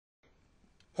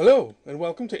Hello, and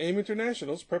welcome to AIM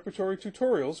International's preparatory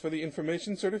tutorials for the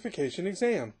Information Certification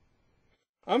exam.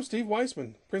 I'm Steve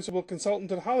Weissman, Principal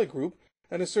Consultant at Holly Group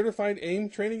and a certified AIM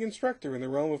training instructor in the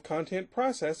realm of content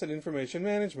process and information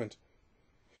management.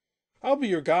 I'll be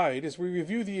your guide as we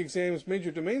review the exam's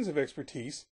major domains of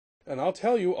expertise, and I'll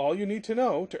tell you all you need to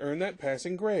know to earn that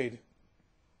passing grade.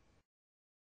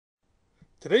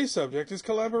 Today's subject is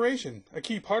collaboration, a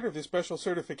key part of this special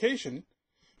certification,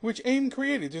 which AIM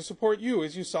created to support you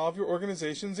as you solve your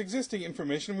organization's existing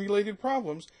information-related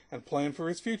problems and plan for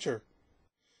its future.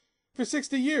 For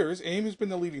 60 years, AIM has been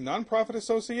the leading nonprofit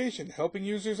association helping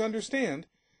users understand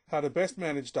how to best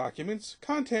manage documents,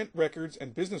 content, records,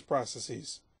 and business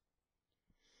processes.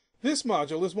 This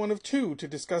module is one of two to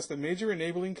discuss the major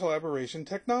enabling collaboration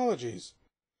technologies.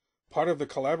 Part of the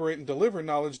Collaborate and Deliver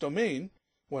knowledge domain,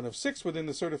 one of 6 within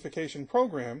the certification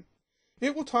program,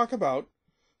 it will talk about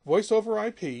Voice over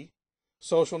IP,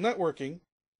 social networking,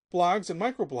 blogs and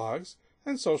microblogs,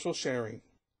 and social sharing.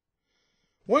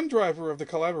 One driver of the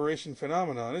collaboration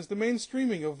phenomenon is the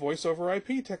mainstreaming of voice over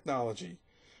IP technology,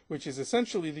 which is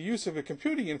essentially the use of a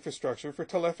computing infrastructure for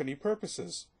telephony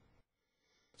purposes.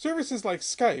 Services like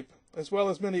Skype, as well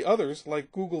as many others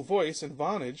like Google Voice and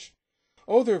Vonage,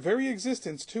 owe their very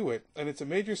existence to it, and it's a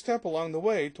major step along the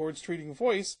way towards treating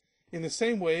voice in the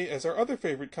same way as our other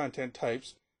favorite content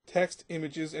types, text,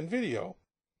 images, and video,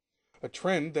 a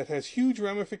trend that has huge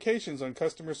ramifications on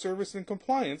customer service and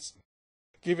compliance,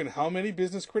 given how many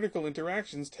business-critical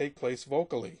interactions take place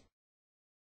vocally.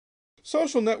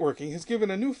 Social networking has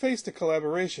given a new face to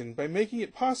collaboration by making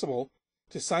it possible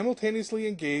to simultaneously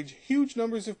engage huge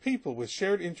numbers of people with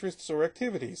shared interests or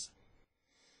activities.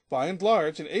 By and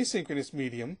large, an asynchronous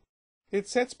medium, it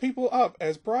sets people up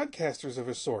as broadcasters of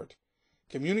a sort,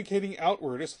 communicating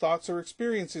outward as thoughts or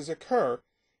experiences occur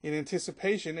in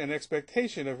anticipation and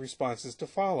expectation of responses to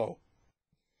follow.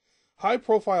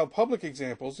 High-profile public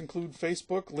examples include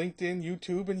Facebook, LinkedIn,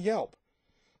 YouTube, and Yelp,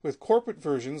 with corporate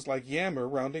versions like Yammer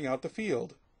rounding out the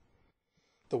field.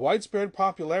 The widespread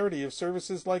popularity of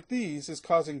services like these is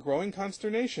causing growing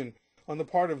consternation on the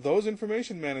part of those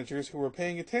information managers who are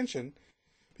paying attention,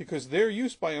 because their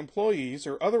use by employees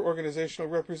or other organizational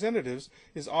representatives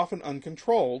is often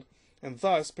uncontrolled, and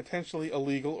thus potentially a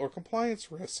legal or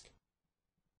compliance risk.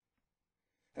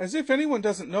 As if anyone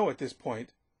doesn't know at this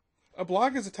point, a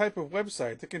blog is a type of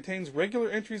website that contains regular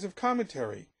entries of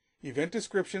commentary, event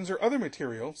descriptions, or other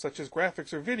material, such as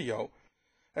graphics or video,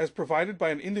 as provided by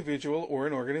an individual or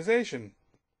an organization.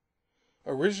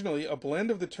 Originally a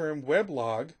blend of the term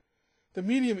weblog, the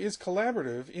medium is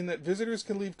collaborative in that visitors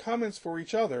can leave comments for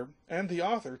each other and the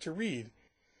author to read,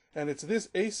 and it's this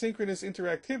asynchronous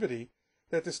interactivity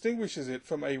that distinguishes it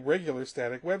from a regular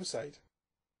static website.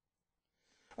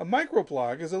 A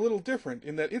microblog is a little different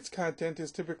in that its content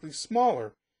is typically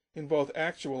smaller in both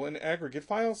actual and aggregate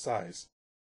file size,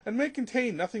 and may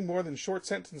contain nothing more than short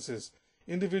sentences,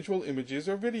 individual images,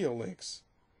 or video links.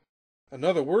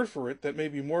 Another word for it that may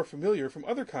be more familiar from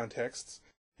other contexts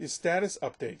is status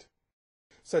update,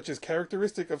 such as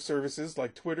characteristic of services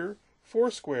like Twitter,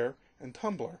 Foursquare, and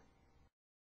Tumblr.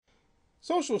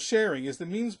 Social sharing is the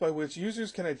means by which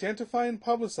users can identify and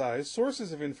publicize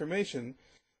sources of information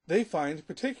they find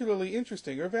particularly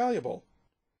interesting or valuable.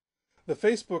 The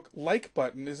Facebook like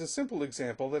button is a simple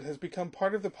example that has become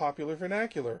part of the popular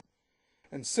vernacular,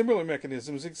 and similar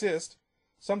mechanisms exist,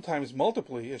 sometimes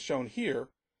multiply as shown here,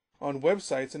 on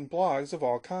websites and blogs of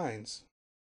all kinds.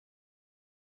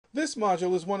 This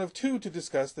module is one of two to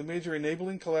discuss the major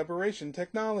enabling collaboration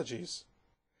technologies.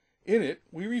 In it,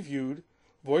 we reviewed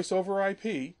voice over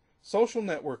IP, social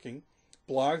networking,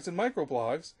 blogs and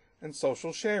microblogs, and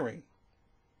social sharing.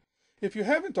 If you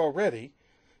haven't already,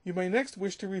 you may next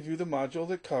wish to review the module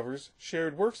that covers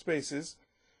shared workspaces,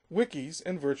 wikis,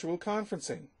 and virtual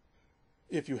conferencing.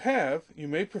 If you have, you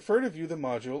may prefer to view the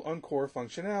module on core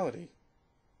functionality.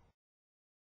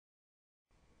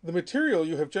 The material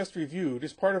you have just reviewed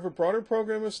is part of a broader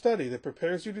program of study that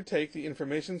prepares you to take the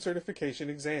Information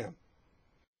Certification exam.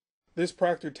 This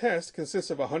proctored test consists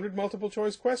of 100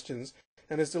 multiple-choice questions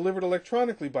and is delivered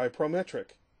electronically by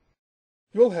Prometric.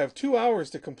 You'll have 2 hours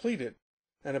to complete it,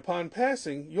 and upon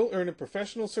passing, you'll earn a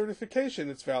professional certification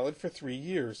that's valid for 3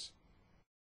 years.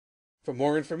 For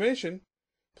more information,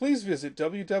 please visit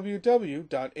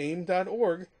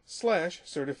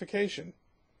www.aim.org/certification.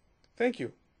 Thank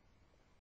you.